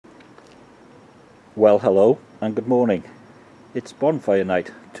Well, hello and good morning. It's Bonfire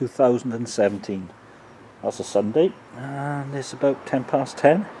Night 2017. That's a Sunday and it's about 10 past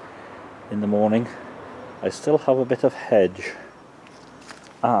 10 in the morning. I still have a bit of hedge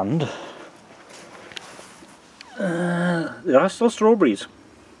and there are still strawberries.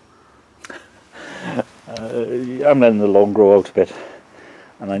 I'm letting the lawn grow out a bit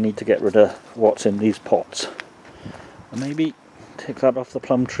and I need to get rid of what's in these pots. And maybe take that off the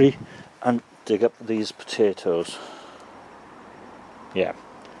plum tree and dig up these potatoes. Yeah.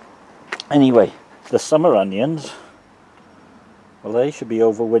 Anyway, the summer onions, well, they should be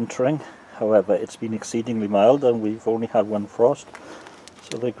overwintering. However, it's been exceedingly mild and we've only had one frost,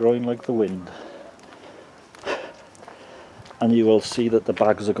 so they're growing like the wind. And you will see that the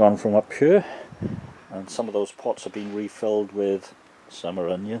bags are gone from up here, and some of those pots have been refilled with summer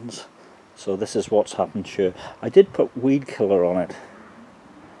onions. So this is what's happened here. I did put weed killer on it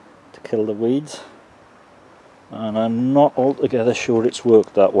to kill the weeds, and I'm not altogether sure it's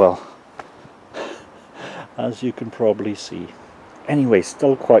worked that well, as you can probably see. Anyway,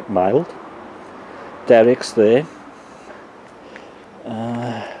 still quite mild. Derek's there,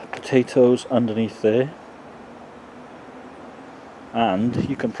 potatoes underneath there, and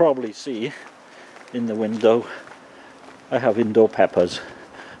you can probably see in the window I have indoor peppers,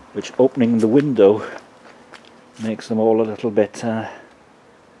 which opening the window makes them all a little bit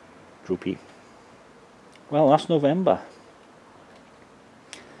droopy. Well, that's November.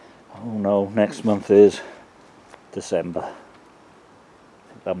 Oh no, next month is December. I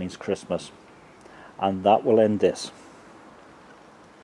think that means Christmas. And that will end this.